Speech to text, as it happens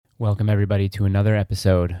Welcome, everybody, to another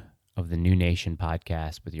episode of the New Nation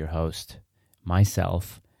podcast with your host,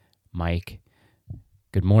 myself, Mike.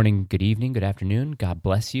 Good morning, good evening, good afternoon. God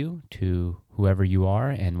bless you to whoever you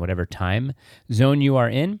are and whatever time zone you are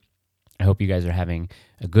in. I hope you guys are having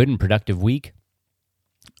a good and productive week.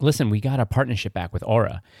 Listen, we got a partnership back with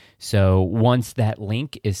Aura. So once that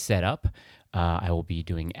link is set up, I will be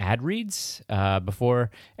doing ad reads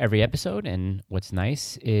before every episode. And what's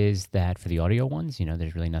nice is that for the audio ones,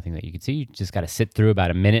 there's really nothing that you can see. You just got to sit through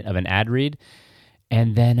about a minute of an ad read.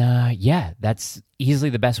 And then, that's easily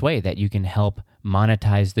the best way that you can help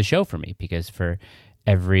monetize the show for me, because for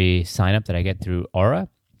every sign up that I get through Aura,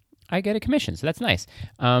 I get a commission. So that's nice.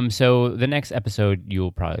 So the next episode,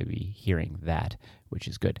 you'll probably be hearing that, which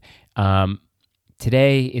is good.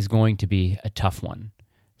 Today is going to be a tough one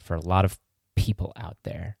for a lot of people out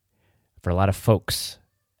there, for a lot of folks,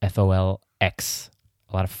 F-O-L-X,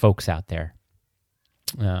 a lot of folks out there.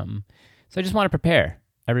 So I just want to prepare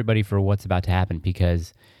everybody for what's about to happen,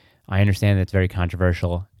 because I understand that it's very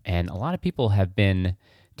controversial, and a lot of people have been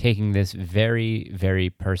taking this very, very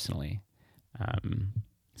personally.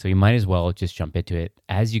 So you might as well just jump into it.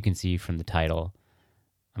 As you can see from the title,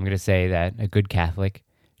 I'm going to say that a good Catholic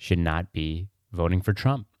should not be voting for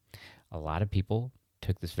Trump. A lot of people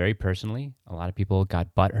took this very personally. A lot of people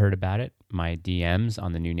got butthurt about it. My DMs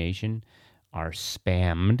on the New Nation are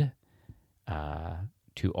spammed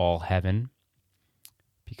to all heaven,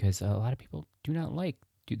 because a lot of people do not like,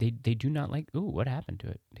 what happened to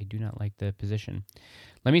it? They do not like the position.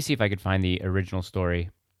 Let me see if I could find the original story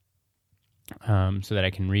so that I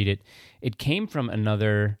can read it. It came from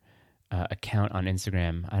another account on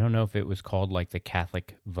Instagram. I don't know if it was called like the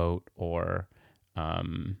Catholic Vote or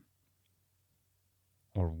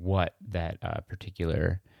what that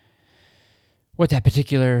particular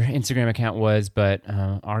Instagram account was, but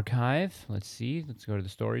archive. Let's go to the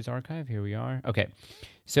stories archive. Here we are. Okay,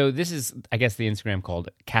 so this is, I guess, the Instagram called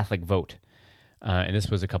Catholic Vote, and this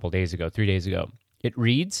was a couple days ago, 3 days ago. It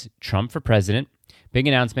reads, Trump for president. Big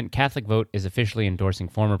announcement, Catholic Vote is officially endorsing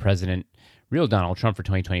former President, real Donald Trump, for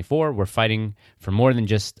 2024. We're fighting for more than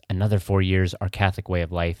just another 4 years. Our Catholic way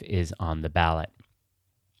of life is on the ballot.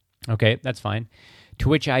 Okay, that's fine. To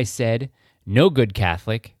which I said, no good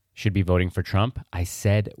Catholic should be voting for Trump. I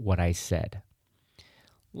said what I said.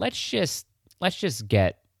 Let's just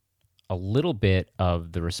get a little bit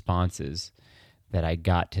of the responses that I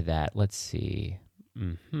got to that. Let's see.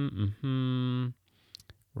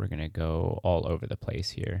 We're going to go all over the place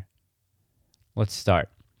here. Let's start.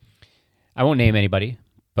 I won't name anybody,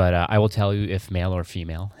 but I will tell you if male or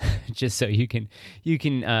female, just so you can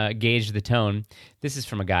gauge the tone. This is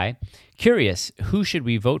from a guy. Curious, who should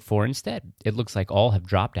we vote for instead? It looks like all have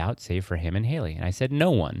dropped out, save for him and Haley. And I said,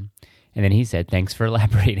 no one. And then he said, thanks for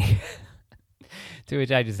elaborating. To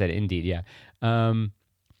which I just said, indeed, yeah.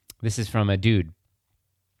 This is from a dude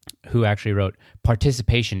who actually wrote,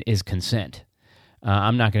 participation is consent.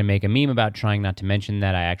 I'm not going to make a meme about trying not to mention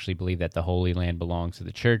that I actually believe that the Holy Land belongs to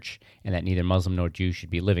the church and that neither Muslim nor Jew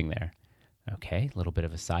should be living there. Okay, a little bit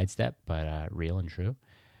of a sidestep, but real and true.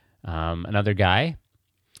 Another guy,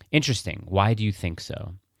 interesting. Why do you think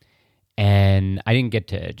so? And I didn't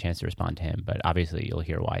get a chance to respond to him, but obviously you'll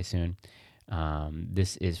hear why soon.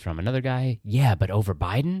 This is from another guy. Yeah, but over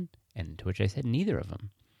Biden? And to which I said, neither of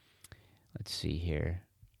them. Let's see here.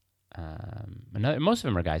 Most of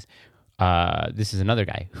them are guys. This is another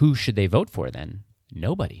guy. Who should they vote for then?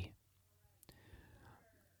 Nobody.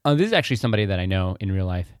 This is actually somebody that I know in real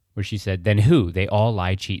life, where she said, then who? They all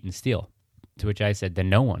lie, cheat, and steal. To which I said, then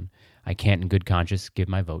no one. I can't in good conscience give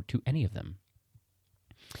my vote to any of them.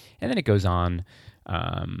 And then it goes on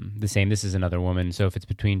the same. This is another woman. So if it's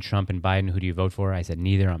between Trump and Biden, who do you vote for? I said,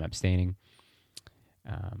 neither. I'm abstaining.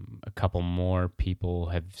 A couple more people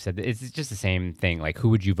have said that. It's just the same thing. Like, who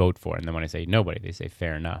would you vote for? And then when I say nobody, they say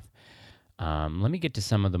fair enough. Let me get to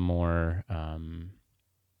some of the more.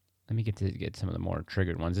 Let me get some of the more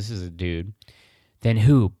triggered ones. This is a dude. Then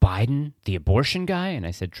who? Biden, the abortion guy? And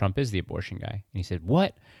I said, Trump is the abortion guy. And he said,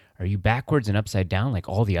 what? Are you backwards and upside down like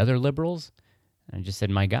all the other liberals? And I just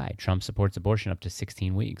said, my guy. Trump supports abortion up to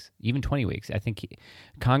 16 weeks, even 20 weeks. I think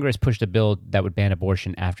Congress pushed a bill that would ban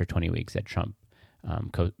abortion after 20 weeks that Trump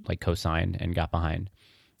co-signed and got behind.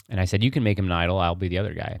 And I said, you can make him an idol. I'll be the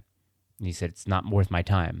other guy. And he said, it's not worth my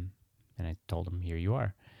time. And I told him, here you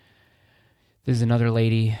are. There's another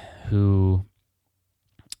lady who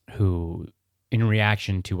in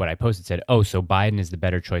reaction to what I posted said, oh, so Biden is the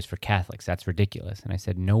better choice for Catholics. That's ridiculous. And I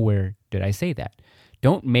said, nowhere did I say that.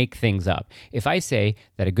 Don't make things up. If I say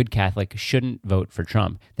that a good Catholic shouldn't vote for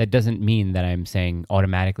Trump, that doesn't mean that I'm saying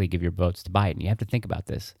automatically give your votes to Biden. You have to think about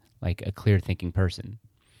this like a clear thinking person.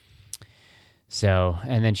 So,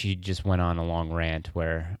 and then she just went on a long rant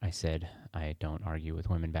where I said, I don't argue with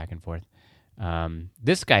women back and forth.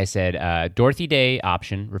 This guy said, Dorothy Day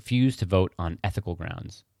option, refused to vote on ethical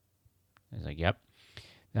grounds. I was like, yep.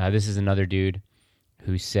 This is another dude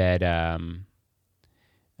who said,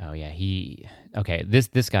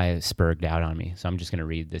 this guy spurred out on me, so I'm just going to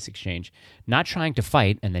read this exchange. Not trying to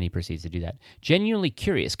fight, and then he proceeds to do that. Genuinely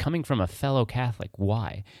curious, coming from a fellow Catholic,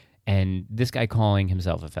 why? And this guy calling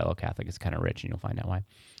himself a fellow Catholic is kind of rich, and you'll find out why.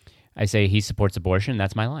 I say he supports abortion.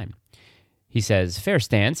 That's my line. He says, fair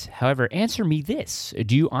stance. However, answer me this.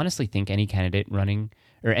 Do you honestly think any candidate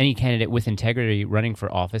with integrity running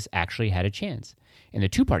for office actually had a chance? In the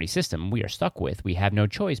two-party system we are stuck with, we have no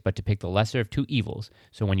choice but to pick the lesser of two evils.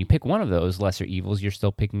 So when you pick one of those lesser evils, you're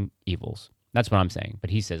still picking evils. That's what I'm saying. But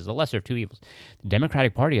he says the lesser of two evils. The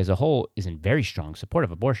Democratic Party as a whole is in very strong support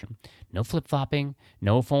of abortion. No flip-flopping,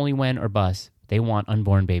 no if only when or bus. They want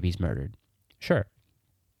unborn babies murdered. Sure.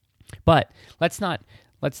 But let's not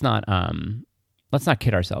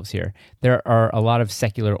kid ourselves here. There are a lot of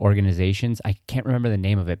secular organizations. I can't remember the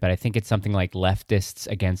name of it, but I think it's something like Leftists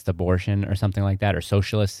Against Abortion or something like that, or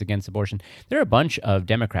Socialists Against Abortion. There are a bunch of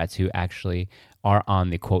Democrats who actually are on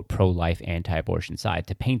the, quote, pro-life, anti-abortion side.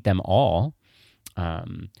 To paint them all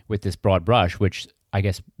with this broad brush, which I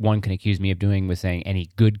guess one can accuse me of doing with saying any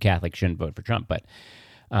good Catholic shouldn't vote for Trump, but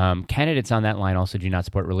candidates on that line also do not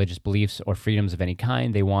support religious beliefs or freedoms of any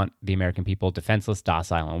kind. They want the American people defenseless,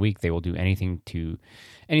 docile, and weak. They will do anything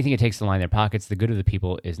it takes to line their pockets. The good of the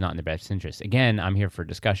people is not in their best interest. Again, I'm here for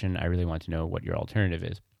discussion. I really want to know what your alternative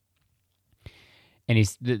is. And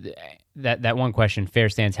that one question, fair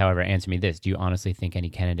stance, however, answer me this. Do you honestly think any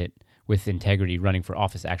candidate with integrity running for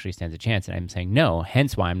office actually stands a chance? And I'm saying no,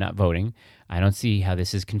 hence why I'm not voting. I don't see how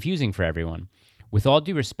this is confusing for everyone. With all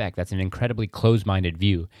due respect, that's an incredibly closed-minded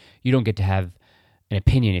view. You don't get to have an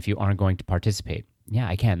opinion if you aren't going to participate. Yeah,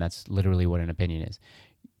 I can. That's literally what an opinion is.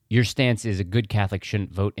 Your stance is a good Catholic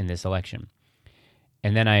shouldn't vote in this election.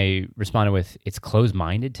 And then I responded with, it's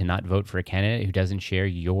closed-minded to not vote for a candidate who doesn't share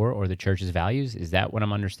your or the church's values? Is that what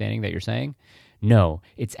I'm understanding that you're saying? No,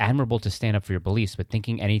 it's admirable to stand up for your beliefs, but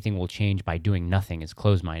thinking anything will change by doing nothing is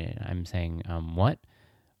closed-minded. I'm saying, what?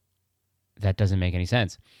 That doesn't make any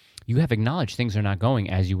sense. You have acknowledged things are not going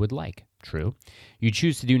as you would like. True. You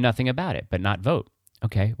choose to do nothing about it, but not vote.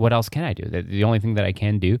 Okay, what else can I do? The only thing that I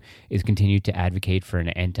can do is continue to advocate for an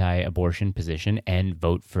anti-abortion position and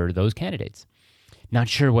vote for those candidates. Not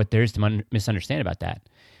sure what there is to misunderstand about that.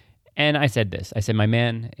 And I said this. I said, my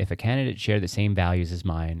man, if a candidate shared the same values as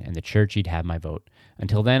mine and the church, he'd have my vote.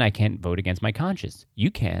 Until then, I can't vote against my conscience.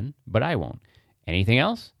 You can, but I won't. Anything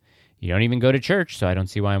else? You don't even go to church, so I don't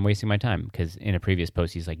see why I'm wasting my time. Because in a previous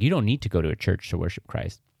post, he's like, you don't need to go to a church to worship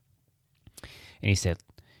Christ. And he said,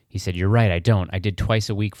 you're right, I don't. I did twice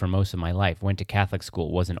a week for most of my life, went to Catholic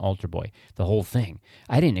school, was an altar boy, the whole thing.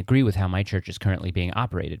 I didn't agree with how my church is currently being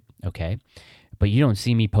operated, okay? But you don't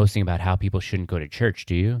see me posting about how people shouldn't go to church,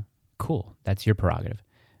 do you? Cool, that's your prerogative.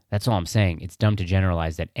 That's all I'm saying. It's dumb to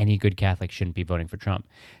generalize that any good Catholic shouldn't be voting for Trump.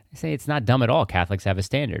 I say it's not dumb at all. Catholics have a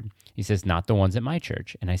standard. He says, not the ones at my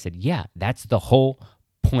church. And I said, yeah, that's the whole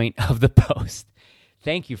point of the post.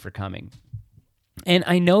 Thank you for coming. And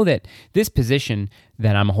I know that this position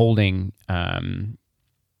that I'm holding, I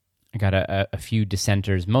got a few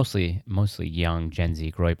dissenters, mostly young Gen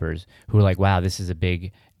Z groypers, who are like, wow, this is a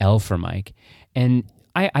big L for Mike. And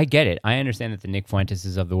I get it. I understand that the Nick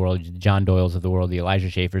Fuenteses of the world, the John Doyles of the world, the Elijah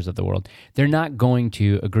Schafers of the world, they're not going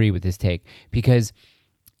to agree with this take because,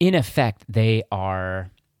 in effect, they're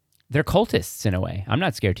cultists in a way. I'm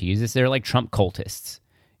not scared to use this. They're like Trump cultists,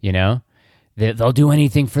 you know? They'll do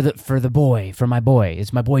anything for my boy.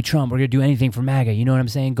 It's my boy Trump. We're going to do anything for MAGA. You know what I'm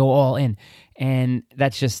saying? Go all in. And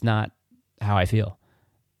that's just not how I feel,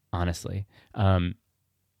 honestly. I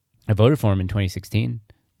voted for him in 2016.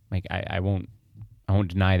 Like, I won't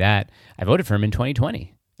deny that. I voted for him in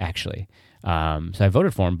 2020, actually. So I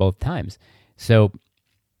voted for him both times. So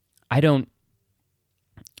I don't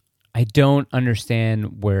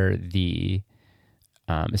understand where the,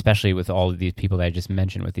 especially with all of these people that I just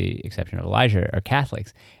mentioned, with the exception of Elijah, are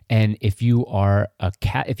Catholics. And if you are a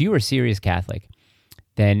serious Catholic,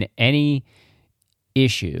 then any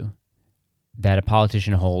issue that a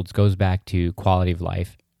politician holds goes back to quality of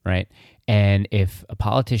life, right? And if a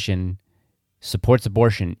politician supports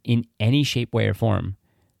abortion in any shape, way, or form,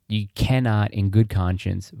 you cannot, in good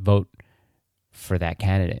conscience, vote for that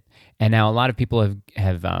candidate. And now a lot of people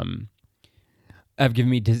have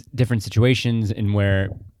given me different situations in where,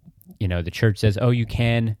 you know, the church says, oh, you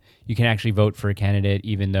can actually vote for a candidate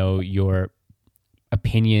even though you're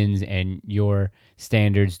opinions and your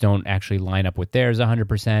standards don't actually line up with theirs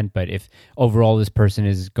 100%, but if overall this person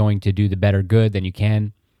is going to do the better good, then you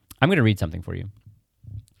can. I'm going to read something for you.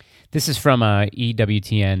 This is from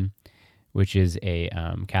EWTN, which is a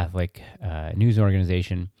Catholic news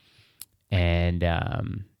organization.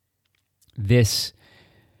 And this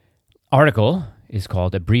article is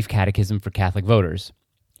called A Brief Catechism for Catholic Voters.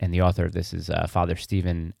 And the author of this is Father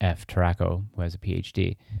Stephen F. Tarraco, who has a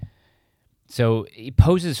PhD. So it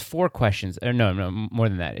poses 4 questions. Or no, more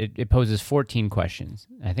than that. It poses 14 questions.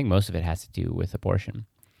 I think most of it has to do with abortion.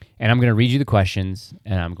 And I'm going to read you the questions,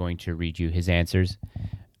 and I'm going to read you his answers.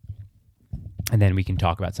 And then we can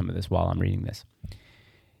talk about some of this while I'm reading this.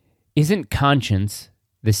 Isn't conscience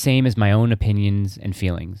the same as my own opinions and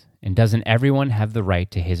feelings? And doesn't everyone have the right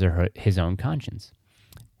to his own conscience?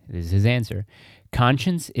 This is his answer.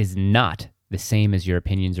 Conscience is not the same as your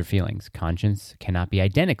opinions or feelings. Conscience cannot be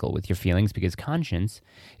identical with your feelings because conscience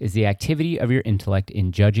is the activity of your intellect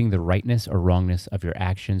in judging the rightness or wrongness of your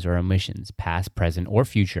actions or omissions, past, present, or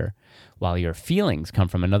future, while your feelings come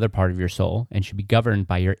from another part of your soul and should be governed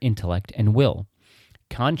by your intellect and will.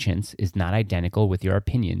 Conscience is not identical with your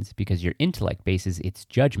opinions because your intellect bases its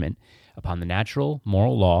judgment upon the natural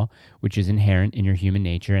moral law, which is inherent in your human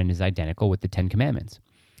nature and is identical with the Ten Commandments.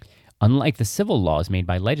 Unlike the civil laws made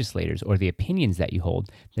by legislators or the opinions that you hold,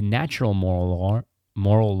 the natural moral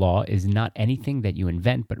law is not anything that you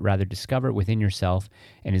invent, but rather discover within yourself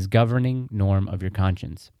and is the governing norm of your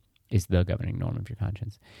conscience.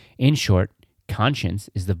 In short, conscience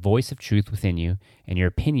is the voice of truth within you, and your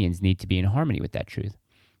opinions need to be in harmony with that truth.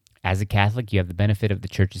 As a Catholic, you have the benefit of the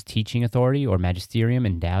Church's teaching authority or magisterium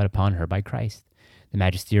endowed upon her by Christ. The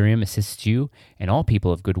magisterium assists you and all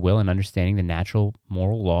people of goodwill in understanding the natural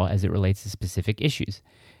moral law as it relates to specific issues.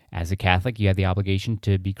 As a Catholic, you have the obligation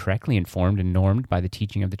to be correctly informed and normed by the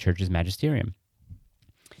teaching of the Church's magisterium.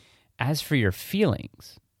 As for your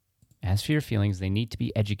feelings, they need to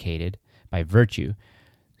be educated by virtue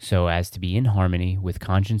so as to be in harmony with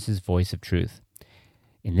conscience's voice of truth.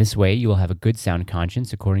 In this way, you will have a good sound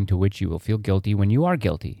conscience according to which you will feel guilty when you are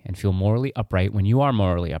guilty and feel morally upright when you are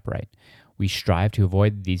morally upright. We strive to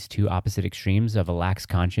avoid these two opposite extremes of a lax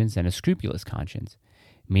conscience and a scrupulous conscience.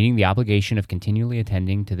 Meeting the obligation of continually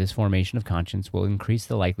attending to this formation of conscience will increase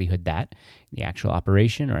the likelihood that, in the actual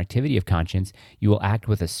operation or activity of conscience, you will act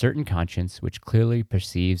with a certain conscience which clearly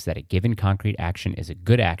perceives that a given concrete action is a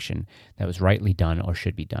good action that was rightly done or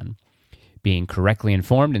should be done. Being correctly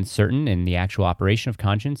informed and certain in the actual operation of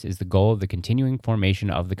conscience is the goal of the continuing formation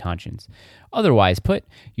of the conscience. Otherwise put,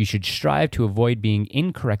 you should strive to avoid being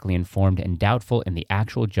incorrectly informed and doubtful in the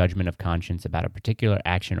actual judgment of conscience about a particular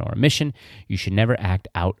action or omission. You should never act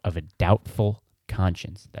out of a doubtful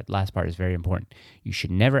conscience. That last part is very important. You should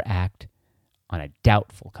never act on a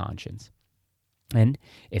doubtful conscience. And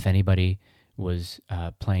if anybody was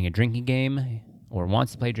playing a drinking game or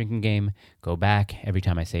wants to play a drinking game, go back every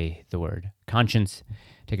time I say the word conscience,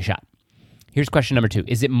 take a shot. Here's question number 2.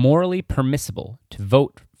 Is it morally permissible to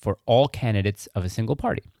vote for all candidates of a single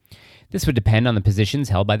party? This would depend on the positions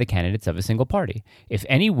held by the candidates of a single party. If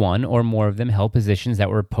any one or more of them held positions that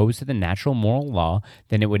were opposed to the natural moral law,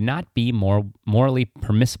 then it would not be morally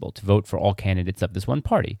permissible to vote for all candidates of this one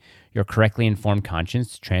party. Your correctly informed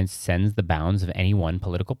conscience transcends the bounds of any one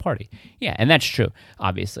political party. Yeah, and that's true,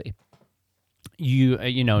 obviously.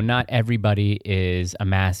 You know, not everybody is a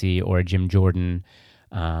Massey or a Jim Jordan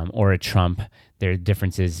or a Trump. There are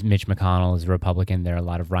differences. Mitch McConnell is a Republican. There are a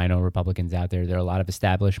lot of Rhino Republicans out there. There are a lot of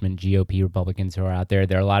establishment GOP Republicans who are out there.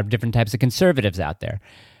 There are a lot of different types of conservatives out there.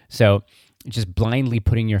 So just blindly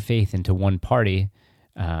putting your faith into one party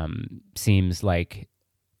seems like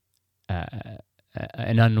an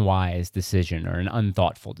unwise decision or an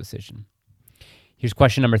unthoughtful decision. Here's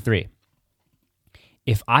question number 3.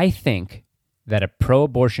 If I think that a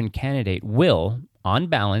pro-abortion candidate will, on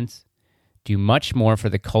balance, do much more for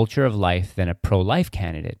the culture of life than a pro-life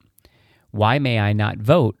candidate, why may I not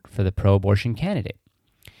vote for the pro-abortion candidate?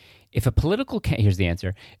 Here's the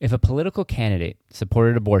answer. If a political candidate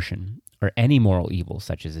supported abortion or any moral evil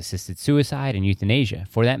such as assisted suicide and euthanasia,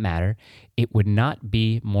 for that matter, it would not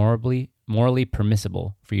be morally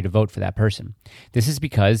permissible for you to vote for that person. This is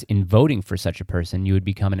because in voting for such a person, you would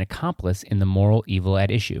become an accomplice in the moral evil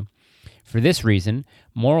at issue. For this reason,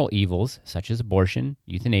 moral evils such as abortion,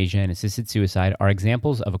 euthanasia, and assisted suicide are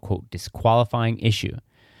examples of a, quote, disqualifying issue.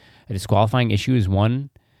 A disqualifying issue is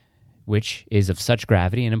one which is of such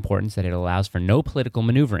gravity and importance that it allows for no political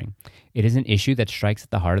maneuvering. It is an issue that strikes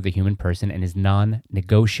at the heart of the human person and is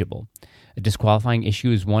non-negotiable. A disqualifying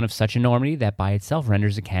issue is one of such enormity that by itself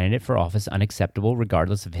renders a candidate for office unacceptable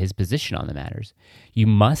regardless of his position on the matters. You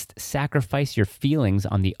must sacrifice your feelings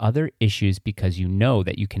on the other issues because you know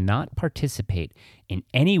that you cannot participate in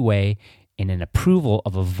any way in an approval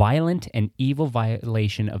of a violent and evil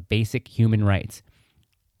violation of basic human rights.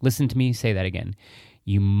 Listen to me say that again.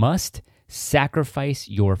 You must sacrifice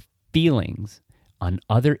your feelings on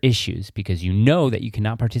other issues because you know that you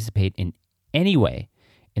cannot participate in any way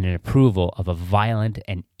in an approval of a violent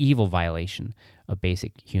and evil violation of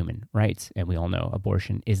basic human rights. And we all know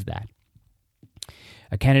abortion is that.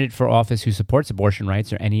 A candidate for office who supports abortion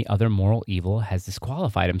rights or any other moral evil has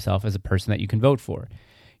disqualified himself as a person that you can vote for.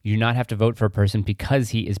 You do not have to vote for a person because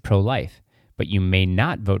he is pro-life, but you may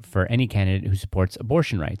not vote for any candidate who supports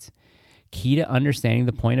abortion rights. Key to understanding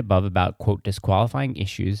the point above about, quote, disqualifying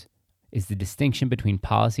issues is the distinction between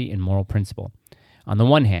policy and moral principle. On the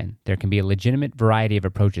one hand, there can be a legitimate variety of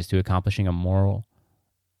approaches to accomplishing a morally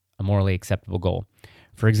acceptable goal.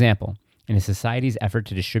 For example, in a society's effort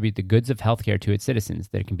to distribute the goods of healthcare to its citizens,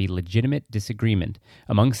 there can be legitimate disagreement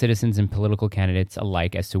among citizens and political candidates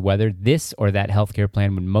alike as to whether this or that healthcare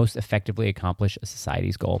plan would most effectively accomplish a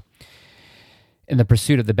society's goal. In the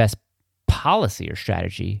pursuit of the best policy or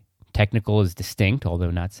strategy, technical is distinct,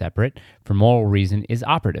 although not separate, for moral reason is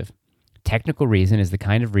operative. Technical reason is the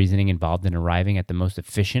kind of reasoning involved in arriving at the most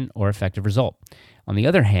efficient or effective result. On the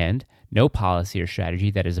other hand, no policy or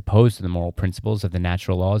strategy that is opposed to the moral principles of the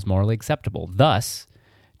natural law is morally acceptable. Thus,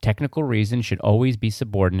 technical reason should always be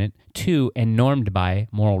subordinate to and normed by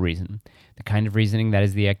moral reason, the kind of reasoning that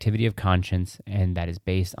is the activity of conscience and that is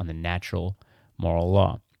based on the natural moral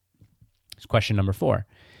law. That's question number 4.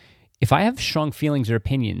 If I have strong feelings or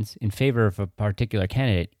opinions in favor of a particular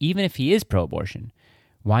candidate, even if he is pro-abortion,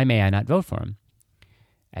 why may I not vote for him?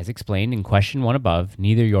 As explained in question 1 above,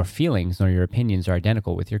 neither your feelings nor your opinions are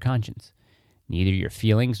identical with your conscience. Neither your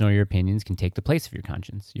feelings nor your opinions can take the place of your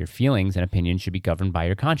conscience. Your feelings and opinions should be governed by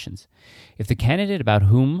your conscience. If the candidate about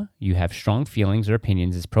whom you have strong feelings or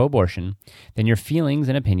opinions is pro-abortion, then your feelings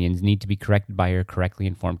and opinions need to be corrected by your correctly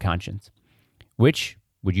informed conscience, which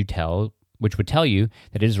would tell you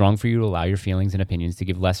that it is wrong for you to allow your feelings and opinions to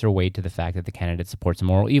give lesser weight to the fact that the candidate supports a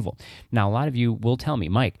moral evil. Now, a lot of you will tell me,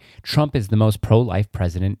 Mike, Trump is the most pro-life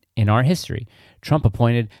president in our history. Trump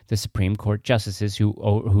appointed the Supreme Court justices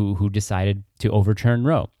who decided to overturn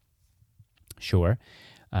Roe. Sure,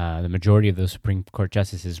 the majority of those Supreme Court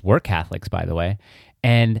justices were Catholics, by the way,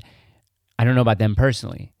 and I don't know about them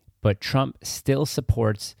personally, but Trump still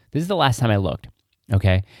supports, this is the last time I looked,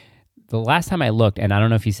 okay? The last time I looked, and I don't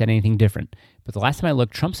know if he said anything different, but the last time I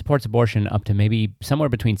looked, Trump supports abortion up to maybe somewhere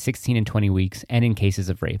between 16 and 20 weeks and in cases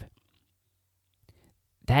of rape.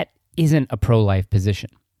 That isn't a pro-life position.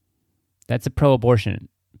 That's a pro-abortion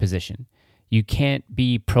position. You can't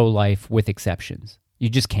be pro-life with exceptions. You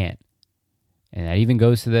just can't. And that even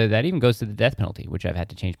goes to the death penalty, which I've had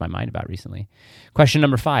to change my mind about recently. Question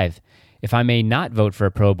number 5. If I may not vote for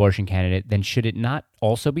a pro-abortion candidate, then should it not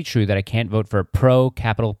also be true that I can't vote for a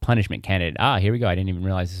pro-capital punishment candidate? Here we go. I didn't even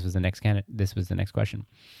realize this was the next question.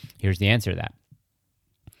 Here's the answer to that.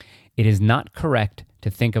 It is not correct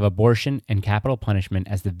to think of abortion and capital punishment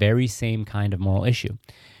as the very same kind of moral issue.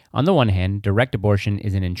 On the one hand, direct abortion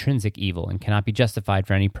is an intrinsic evil and cannot be justified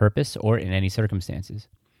for any purpose or in any circumstances.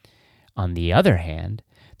 On the other hand,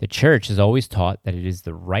 the Church has always taught that it is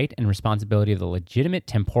the right and responsibility of the legitimate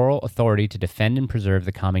temporal authority to defend and preserve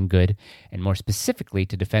the common good, and more specifically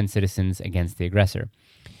to defend citizens against the aggressor.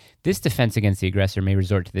 This defense against the aggressor may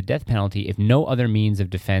resort to the death penalty if no other means of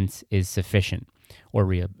defense is sufficient, or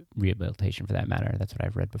rehabilitation for that matter. That's what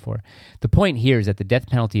I've read before. The point here is that the death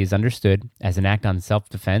penalty is understood as an act on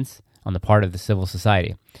self-defense on the part of the civil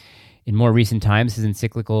society. In more recent times, his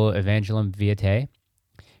encyclical Evangelium Vitae,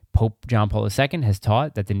 Pope John Paul II has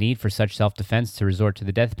taught that the need for such self-defense to resort to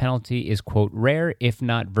the death penalty is, quote, rare, if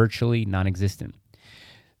not virtually non-existent.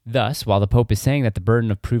 Thus, while the Pope is saying that the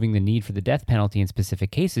burden of proving the need for the death penalty in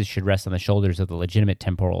specific cases should rest on the shoulders of the legitimate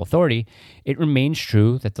temporal authority, it remains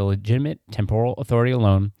true that the legitimate temporal authority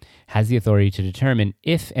alone has the authority to determine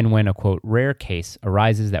if and when a, quote, rare case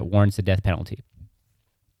arises that warrants the death penalty.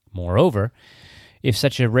 Moreover, if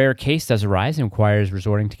such a rare case does arise and requires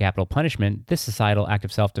resorting to capital punishment, this societal act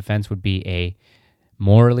of self-defense would be a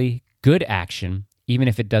morally good action, even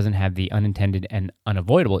if it doesn't have the unintended and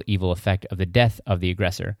unavoidable evil effect of the death of the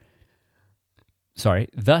aggressor.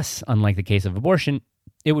 Thus, unlike the case of abortion,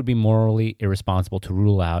 it would be morally irresponsible to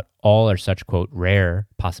rule out all or such, quote, rare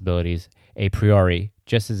possibilities a priori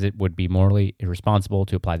just as it would be morally irresponsible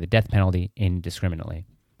to apply the death penalty indiscriminately.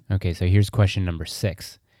 Okay, so here's question number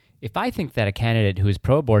 6. If I think that a candidate who is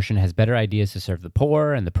pro-abortion has better ideas to serve the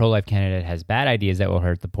poor and the pro-life candidate has bad ideas that will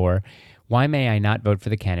hurt the poor, why may I not vote for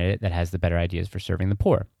the candidate that has the better ideas for serving the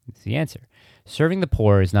poor? That's the answer. Serving the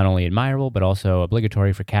poor is not only admirable, but also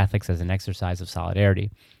obligatory for Catholics as an exercise of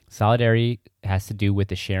solidarity. Solidarity has to do with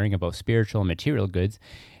the sharing of both spiritual and material goods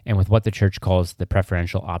and with what the Church calls the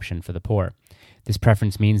preferential option for the poor. This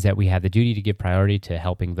preference means that we have the duty to give priority to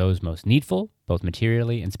helping those most needful, both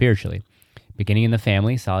materially and spiritually. Beginning in the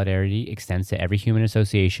family, solidarity extends to every human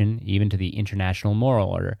association, even to the international moral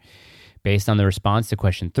order. Based on the response to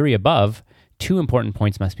question 3 above, 2 important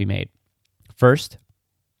points must be made. First,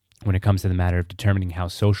 when it comes to the matter of determining how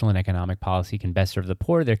social and economic policy can best serve the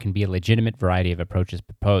poor, there can be a legitimate variety of approaches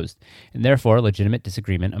proposed, and therefore legitimate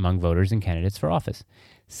disagreement among voters and candidates for office.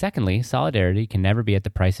 Secondly, solidarity can never be at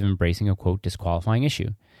the price of embracing a, quote, disqualifying issue.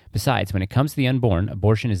 Besides, when it comes to the unborn,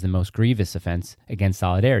 abortion is the most grievous offense against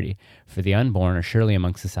solidarity, for the unborn are surely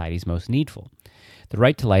among society's most needful. The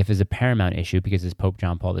right to life is a paramount issue because, as Pope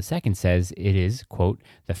John Paul II says, it is, quote,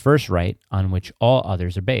 the first right on which all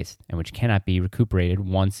others are based, and which cannot be recuperated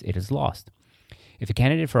once it is lost. If a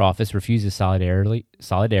candidate for office refuses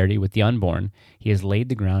solidarity with the unborn, he has laid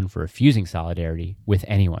the ground for refusing solidarity with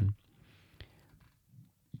anyone.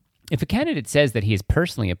 If a candidate says that he is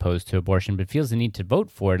personally opposed to abortion but feels the need to vote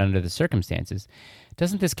for it under the circumstances,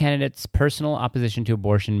 doesn't this candidate's personal opposition to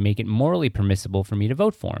abortion make it morally permissible for me to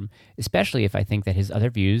vote for him, especially if I think that his other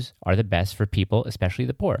views are the best for people, especially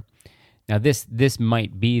the poor? Now, this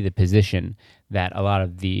might be the position that a lot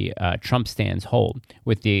of the Trump stands hold,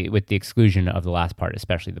 with the exclusion of the last part,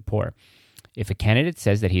 especially the poor. If a candidate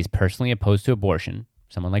says that he is personally opposed to abortion,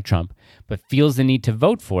 someone like Trump, but feels the need to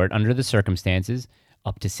vote for it under the circumstances,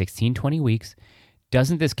 up to 16-20 weeks,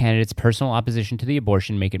 doesn't this candidate's personal opposition to the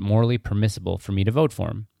abortion make it morally permissible for me to vote for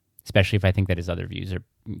him, especially if I think that his other views are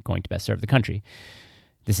going to best serve the country?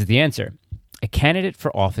 This is the answer. A candidate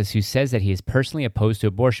for office who says that he is personally opposed to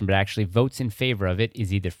abortion but actually votes in favor of it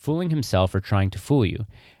is either fooling himself or trying to fool you.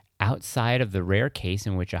 Outside of the rare case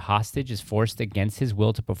in which a hostage is forced against his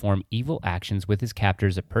will to perform evil actions with his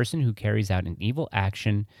captors, a person who carries out an evil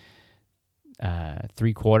action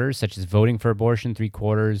 3/4, such as voting for abortion,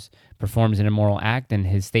 3/4 performs an immoral act, and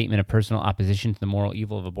his statement of personal opposition to the moral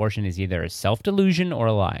evil of abortion is either a self-delusion or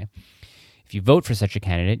a lie. If you vote for such a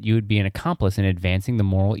candidate, you would be an accomplice in advancing the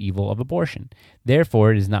moral evil of abortion.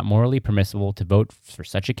 Therefore, it is not morally permissible to vote for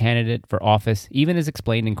such a candidate for office, even as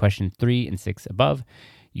explained in questions 3 and 6 above.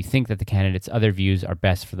 You think that the candidate's other views are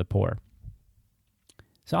best for the poor.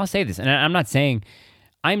 So I'll say this, and I'm not saying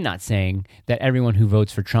that everyone who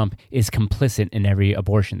votes for Trump is complicit in every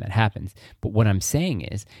abortion that happens. But what I'm saying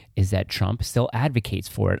is that Trump still advocates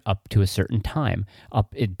for it up to a certain time,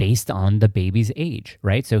 based on the baby's age,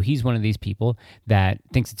 right? So he's one of these people that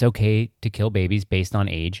thinks it's okay to kill babies based on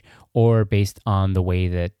age or based on the way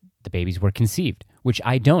that the babies were conceived, which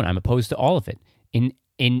I don't. I'm opposed to all of it.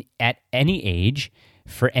 At any age,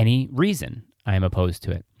 for any reason, I am opposed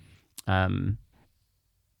to it.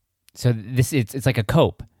 So it's like a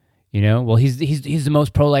cope, you know? Well, he's the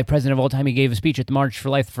most pro-life president of all time. He gave a speech at the March for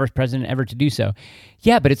Life, the first president ever to do so.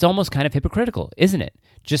 Yeah, but it's almost kind of hypocritical, isn't it?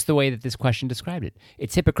 Just the way that this question described it.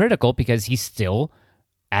 It's hypocritical because he still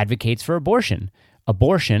advocates for abortion.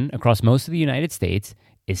 Abortion across most of the United States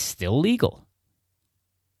is still legal.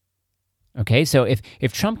 Okay, so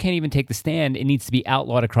if Trump can't even take the stand, it needs to be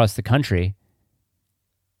outlawed across the country,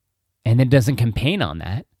 and then doesn't campaign on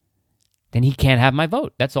that, then he can't have my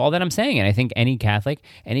vote. That's all that I'm saying. And I think any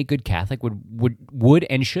good Catholic would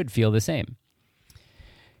and should feel the same.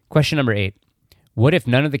 Question number 8. What if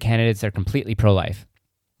none of the candidates are completely pro-life?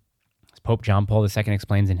 As Pope John Paul II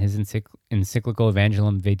explains in his encyclical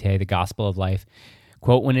Evangelium Vitae, the Gospel of Life,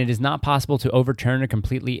 quote, when it is not possible to overturn or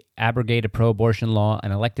completely abrogate a pro-abortion law,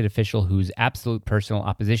 an elected official whose absolute personal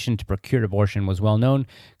opposition to procured abortion was well known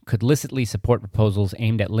could licitly support proposals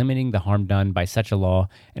aimed at limiting the harm done by such a law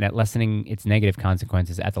and at lessening its negative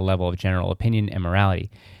consequences at the level of general opinion and morality.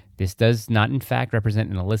 This does not, in fact, represent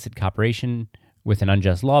an illicit cooperation with an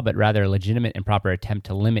unjust law, but rather a legitimate and proper attempt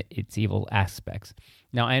to limit its evil aspects.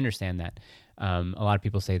 Now, I understand that. A lot of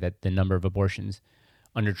people say that the number of abortions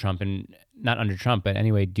under Trump, and not under Trump, but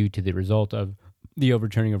anyway, due to the result of the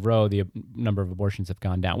overturning of Roe, the number of abortions have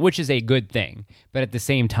gone down, which is a good thing. But at the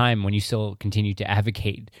same time, when you still continue to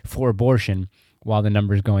advocate for abortion while the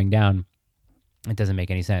number is going down, it doesn't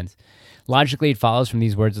make any sense. Logically, it follows from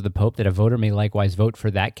these words of the Pope that a voter may likewise vote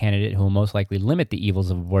for that candidate who will most likely limit the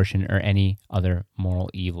evils of abortion or any other moral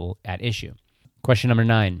evil at issue. Question number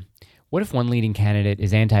 9. What if one leading candidate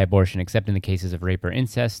is anti-abortion except in the cases of rape or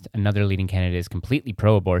incest, another leading candidate is completely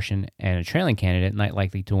pro-abortion, and a trailing candidate not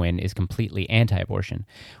likely to win is completely anti-abortion?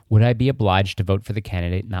 Would I be obliged to vote for the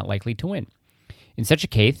candidate not likely to win? In such a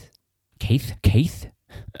case,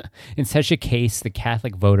 in such a case, the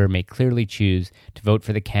Catholic voter may clearly choose to vote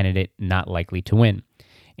for the candidate not likely to win.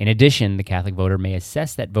 In addition, the Catholic voter may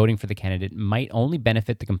assess that voting for the candidate might only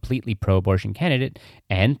benefit the completely pro-abortion candidate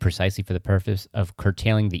and, precisely for the purpose of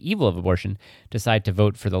curtailing the evil of abortion, decide to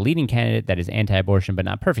vote for the leading candidate that is anti-abortion but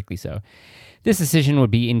not perfectly so. This decision would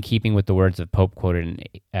be in keeping with the words of Pope quoted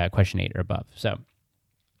in question 8 or above. So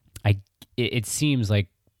it seems like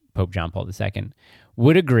Pope John Paul II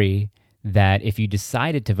would agree that if you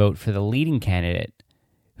decided to vote for the leading candidate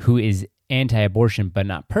who is anti-abortion but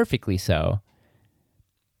not perfectly so,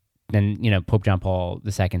 then, Pope John Paul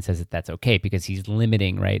II says that that's okay because he's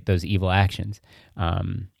limiting, right, those evil actions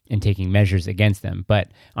and taking measures against them. But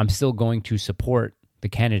I'm still going to support the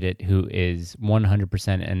candidate who is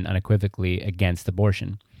 100% and unequivocally against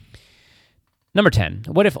abortion. Number 10,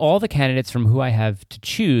 what if all the candidates from who I have to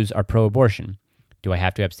choose are pro-abortion? Do I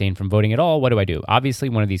have to abstain from voting at all? What do I do? Obviously,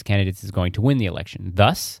 one of these candidates is going to win the election.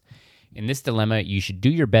 Thus, in this dilemma, you should do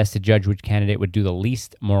your best to judge which candidate would do the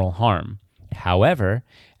least moral harm. However,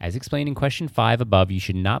 as explained in question 5 above, you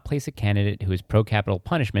should not place a candidate who is pro-capital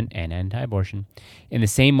punishment and anti-abortion in the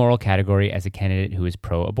same moral category as a candidate who is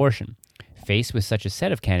pro-abortion. Faced with such a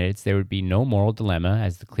set of candidates, there would be no moral dilemma,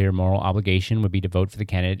 as the clear moral obligation would be to vote for the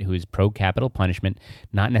candidate who is pro-capital punishment,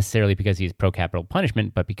 not necessarily because he is pro-capital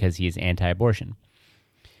punishment, but because he is anti-abortion.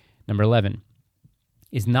 Number 11.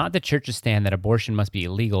 Is not the Church's stand that abortion must be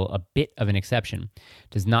illegal a bit of an exception?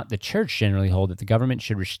 Does not the Church generally hold that the government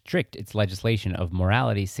should restrict its legislation of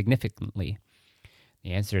morality significantly?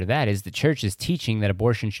 The answer to that is the Church's teaching that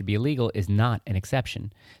abortion should be illegal is not an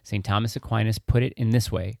exception. St. Thomas Aquinas put it in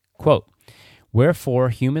this way, quote, "Wherefore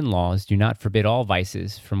human laws do not forbid all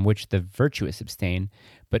vices from which the virtuous abstain,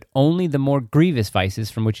 but only the more grievous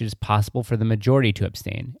vices from which it is possible for the majority to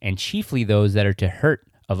abstain, and chiefly those that are to hurt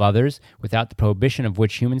of others, without the prohibition of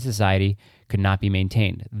which human society could not be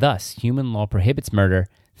maintained. Thus, human law prohibits murder,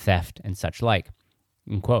 theft, and such like."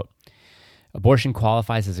 End quote. Abortion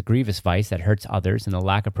qualifies as a grievous vice that hurts others, and the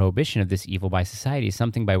lack of prohibition of this evil by society is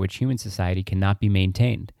something by which human society cannot be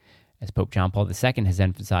maintained. As Pope John Paul II has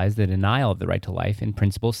emphasized, the denial of the right to life in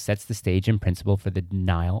principle sets the stage in principle for the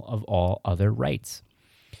denial of all other rights.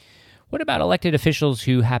 What about elected officials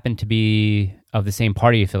who happen to be of the same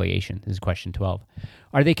party affiliation? This is question 12.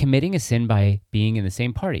 Are they committing a sin by being in the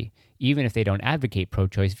same party, even if they don't advocate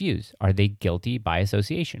pro-choice views? Are they guilty by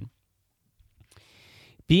association?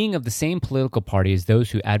 Being of the same political party as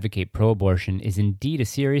those who advocate pro-abortion is indeed a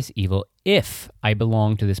serious evil if I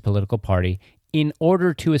belong to this political party in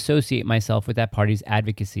order to associate myself with that party's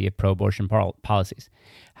advocacy of pro-abortion policies.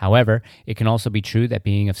 However, it can also be true that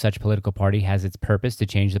being of such political party has its purpose to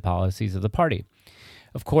change the policies of the party.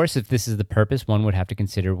 Of course, if this is the purpose, one would have to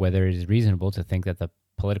consider whether it is reasonable to think that the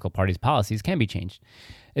political party's policies can be changed.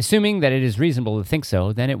 Assuming that it is reasonable to think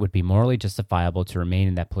so, then it would be morally justifiable to remain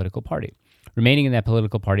in that political party. Remaining in that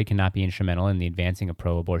political party cannot be instrumental in the advancing of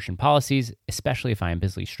pro-abortion policies, especially if I am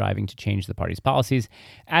busily striving to change the party's policies,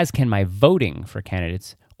 as can my voting for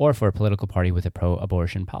candidates or for a political party with a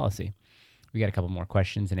pro-abortion policy. We got a couple more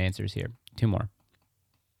questions and answers here. 2 more.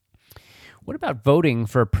 What about voting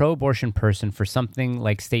for a pro-abortion person for something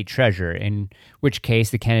like state treasurer, in which case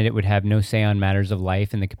the candidate would have no say on matters of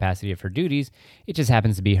life and the capacity of her duties? It just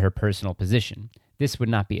happens to be her personal position. This would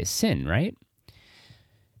not be a sin, right?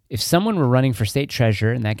 If someone were running for state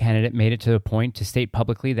treasurer and that candidate made it to the point to state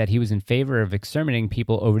publicly that he was in favor of exterminating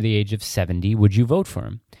people over the age of 70, would you vote for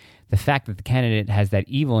him? The fact that the candidate has that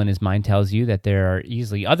evil in his mind tells you that there are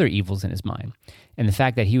easily other evils in his mind, and the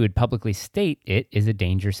fact that he would publicly state it is a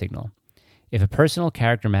danger signal. If a personal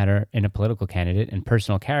character matter in a political candidate and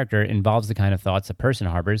personal character involves the kind of thoughts a person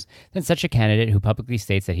harbors, then such a candidate who publicly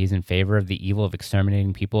states that he's in favor of the evil of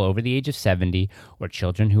exterminating people over the age of 70 or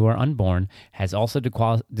children who are unborn has also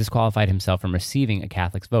disqualified himself from receiving a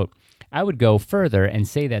Catholic's vote. I would go further and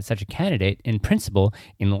say that such a candidate, in principle,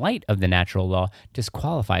 in light of the natural law,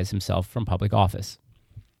 disqualifies himself from public office.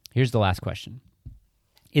 Here's the last question.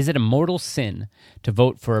 Is it a mortal sin to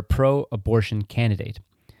vote for a pro-abortion candidate?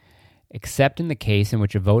 Except in the case in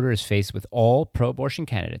which a voter is faced with all pro-abortion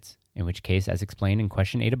candidates, in which case, as explained in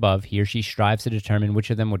question 8 above, he or she strives to determine which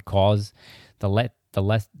of them would cause the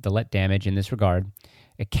let damage in this regard.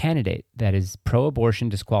 A candidate that is pro-abortion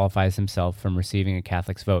disqualifies himself from receiving a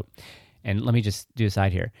Catholic's vote. And let me just do a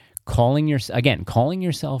side here. Calling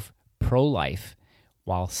yourself pro-life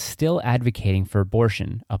while still advocating for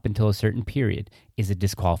abortion up until a certain period is a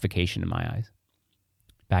disqualification in my eyes.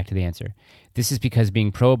 Back to the answer. This is because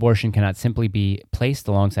being pro-abortion cannot simply be placed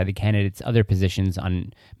alongside the candidate's other positions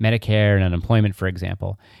on Medicare and unemployment, for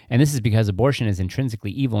example. And this is because abortion is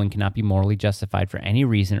intrinsically evil and cannot be morally justified for any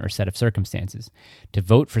reason or set of circumstances. To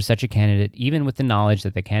vote for such a candidate, even with the knowledge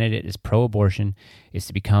that the candidate is pro-abortion, is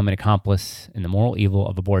to become an accomplice in the moral evil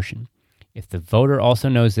of abortion. If the voter also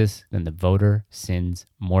knows this, then the voter sins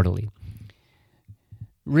mortally.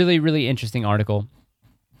 Really, really interesting article.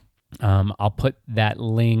 I'll put that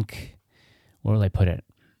link. Where will I put it?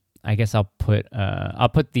 I guess I'll put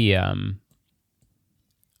the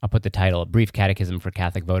title, A Brief Catechism for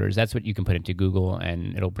Catholic Voters. That's what you can put into Google,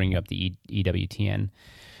 and it'll bring you up the EWTN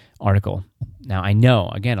article. Now, I know,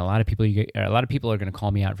 again, a lot of people are going to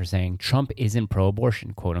call me out for saying Trump isn't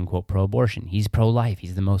pro-abortion, quote unquote pro-abortion. He's pro-life.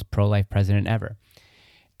 He's the most pro-life president ever.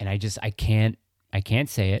 And I can't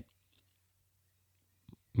say it,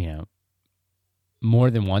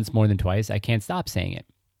 more than once, more than twice. I can't stop saying it.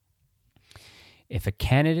 If a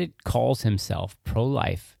candidate calls himself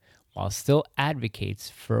pro-life while still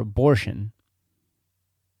advocates for abortion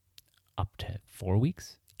up to 4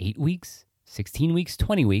 weeks, 8 weeks, 16 weeks,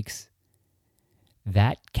 20 weeks,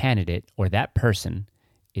 that candidate or that person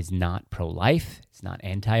is not pro-life, it's not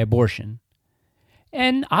anti-abortion.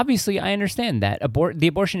 And obviously, I understand that the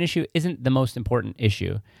abortion issue isn't the most important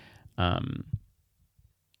issue of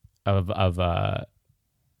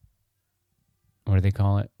what do they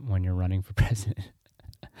call it when you're running for president?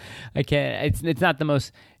 I can't. It's not the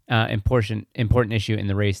most important issue in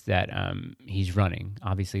the race that he's running.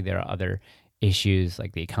 Obviously, there are other issues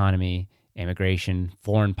like the economy, immigration,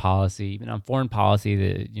 foreign policy. Even on foreign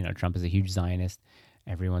policy, Trump is a huge Zionist.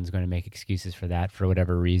 Everyone's going to make excuses for that for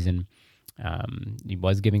whatever reason. He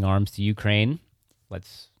was giving arms to Ukraine.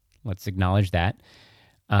 Let's acknowledge that.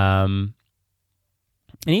 And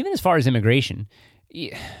even as far as immigration,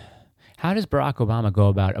 how does Barack Obama go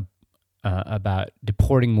about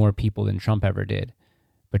deporting more people than Trump ever did?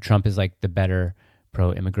 But Trump is like the better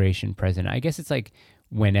pro-immigration president. I guess it's like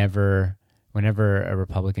whenever a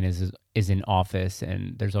Republican is in office,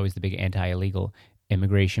 and there's always the big anti-illegal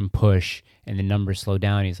immigration push, and the numbers slow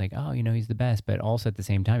down. He's like, oh, he's the best, but also at the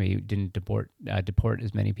same time, he didn't deport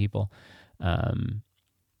as many people.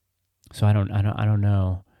 So I don't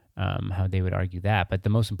know how they would argue that. But the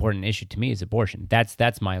most important issue to me is abortion.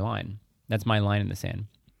 That's my line. That's my line in the sand.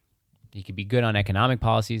 He could be good on economic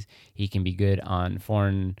policies. He can be good on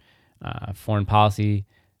foreign policies.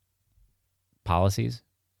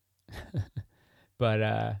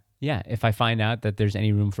 But if I find out that there's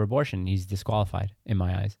any room for abortion, he's disqualified in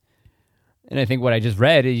my eyes. And I think what I just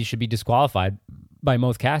read, he should be disqualified by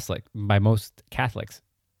most Catholics.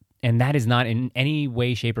 And that is not in any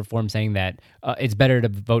way, shape, or form saying that it's better to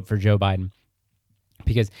vote for Joe Biden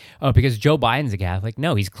because Joe Biden's a Catholic.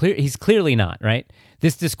 No, he's clearly not, right?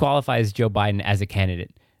 This disqualifies Joe Biden as a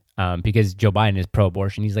candidate because Joe Biden is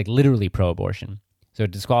pro-abortion. He's like literally pro-abortion. So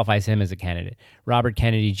it disqualifies him as a candidate. Robert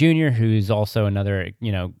Kennedy Jr., who's also another,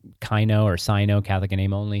 Kino or Sino, Catholic in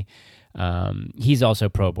name only, he's also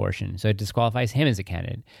pro-abortion. So it disqualifies him as a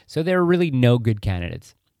candidate. So there are really no good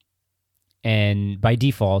candidates. And by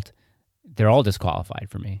default, they're all disqualified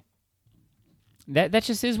for me. That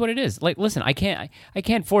just is what it is. Like, listen, I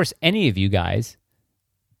can't force any of you guys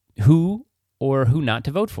who or who not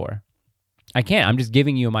to vote for. I can't. I'm just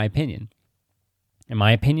giving you my opinion. And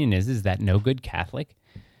my opinion is that no good Catholic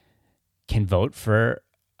can vote for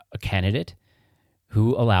a candidate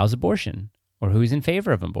who allows abortion or who's in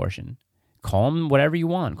favor of abortion. Call him whatever you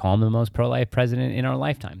want. Call him the most pro-life president in our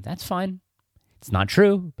lifetime. That's fine. It's not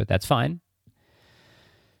true, but that's fine.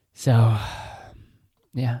 So,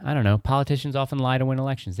 yeah, I don't know. Politicians often lie to win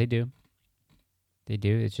elections. They do.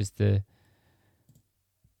 It's just in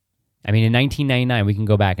 1999, we can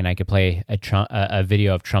go back and I could play a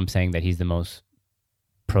video of Trump saying that he's the most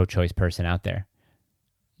pro-choice person out there.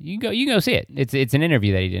 You go see it. It's an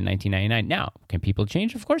interview that he did in 1999. Now, can people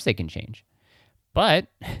change? Of course they can change. But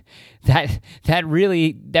that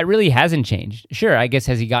really hasn't changed. Sure, I guess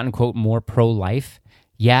has he gotten, quote, more pro-life?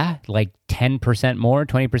 Yeah, like 10% more,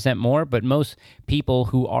 20% more, but most people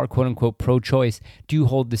who are, quote unquote, pro-choice do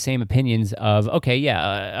hold the same opinions of, okay,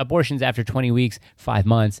 yeah, abortions after 20 weeks, 5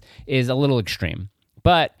 months is a little extreme.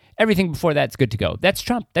 But everything before that's good to go. That's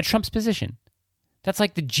Trump. That's Trump's position. That's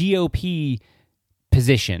like the GOP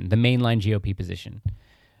position, the mainline GOP position.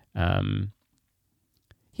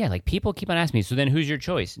 Yeah, like people keep on asking me, so then who's your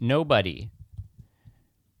choice? Nobody.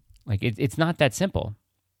 Like it's not that simple.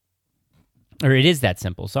 Or it is that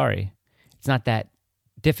simple, sorry. It's not that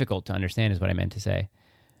difficult to understand is what I meant to say.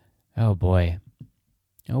 Oh boy.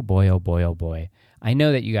 Oh boy, oh boy, oh boy. I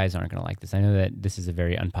know that you guys aren't going to like this. I know that this is a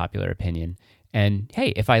very unpopular opinion. And hey,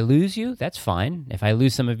 if I lose you, that's fine. If I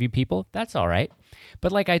lose some of you people, that's all right.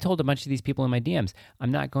 But like I told a bunch of these people in my DMs,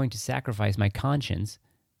 I'm not going to sacrifice my conscience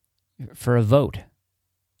for a vote,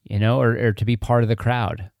 or to be part of the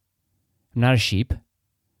crowd. I'm not a sheep.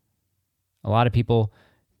 A lot of people,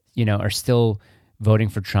 are still voting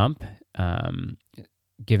for Trump,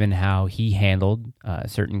 given how he handled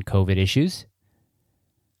certain COVID issues.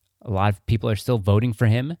 A lot of people are still voting for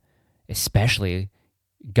him, especially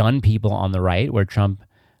gun people on the right, where Trump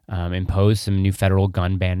imposed some new federal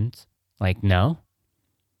gun bans. Like, no.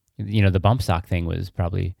 The bump stock thing was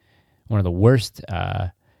probably one of the worst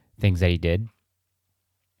things that he did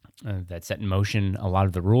that set in motion a lot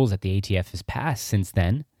of the rules that the ATF has passed since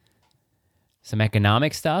then. Some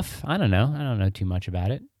economic stuff, I don't know. I don't know too much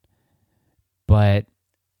about it. But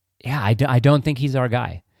yeah, I don't think he's our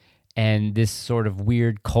guy. And this sort of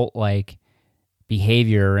weird cult-like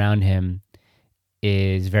behavior around him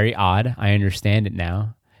is very odd. I understand it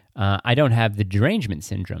now. I don't have the derangement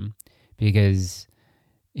syndrome because,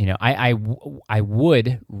 I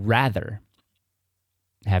would rather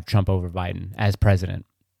have Trump over Biden as president.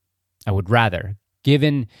 I would rather.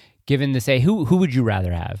 Given the say, who would you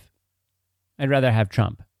rather have? I'd rather have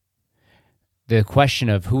Trump. The question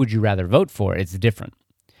of who would you rather vote for is different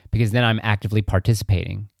because then I'm actively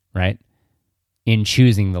participating, right, in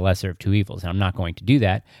choosing the lesser of two evils. And I'm not going to do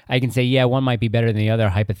that. I can say, yeah, one might be better than the other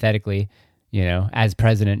hypothetically, as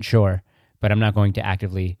president, sure. But I'm not going to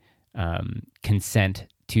actively consent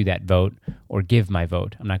to that vote or give my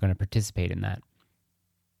vote. I'm not going to participate in that.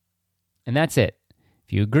 And that's it.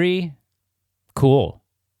 If you agree, cool.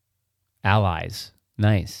 Allies.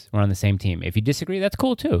 Nice. We're on the same team. If you disagree, that's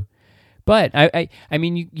cool too. But I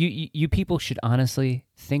mean, you people should honestly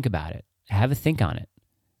think about it. Have a think on it.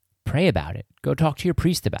 Pray about it. Go talk to your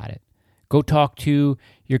priest about it. Go talk to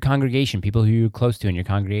your congregation, people who you're close to in your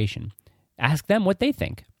congregation. Ask them what they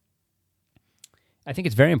think. I think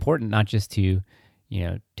it's very important not just to,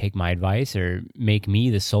 take my advice or make me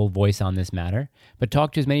the sole voice on this matter, but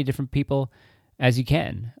talk to as many different people as you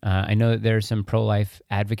can. I know that there are some pro-life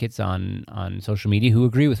advocates on social media who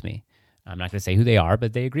agree with me. I'm not going to say who they are,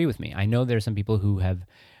 but they agree with me. I know there are some people who have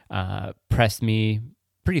pressed me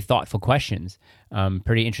pretty thoughtful questions,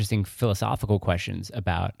 pretty interesting philosophical questions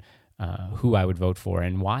about who I would vote for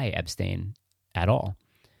and why abstain at all.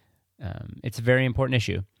 It's a very important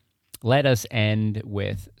issue. Let us end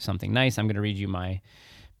with something nice. I'm going to read you my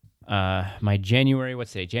January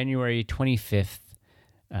 25th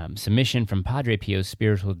submission from Padre Pio's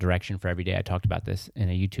Spiritual Direction for Every Day. I talked about this in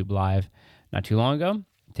a YouTube live not too long ago.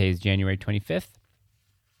 Today is January 25th.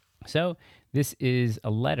 So this is a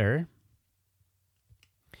letter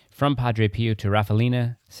from Padre Pio to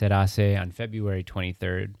Rafaelina Serace on February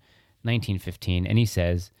 23rd, 1915, and he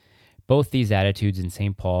says, both these attitudes in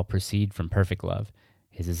St. Paul proceed from perfect love.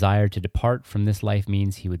 His desire to depart from this life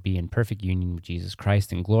means he would be in perfect union with Jesus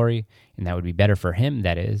Christ in glory, and that would be better for him,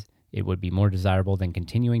 that is, it would be more desirable than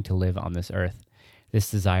continuing to live on this earth.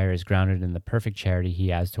 This desire is grounded in the perfect charity he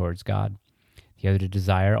has towards God. The other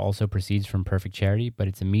desire also proceeds from perfect charity, but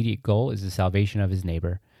its immediate goal is the salvation of his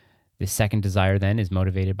neighbor. This second desire, then, is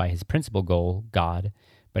motivated by his principal goal, God,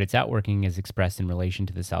 but its outworking is expressed in relation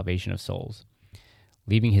to the salvation of souls.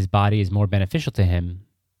 Leaving his body is more beneficial to him,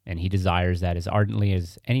 and he desires that as ardently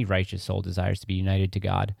as any righteous soul desires to be united to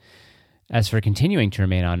God. As for continuing to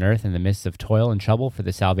remain on earth in the midst of toil and trouble for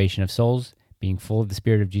the salvation of souls, being full of the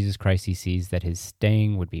Spirit of Jesus Christ, he sees that his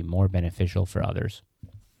staying would be more beneficial for others.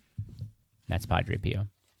 That's Padre Pio,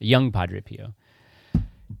 the young Padre Pio.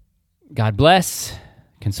 God bless.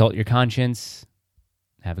 Consult your conscience.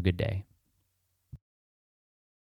 Have a good day.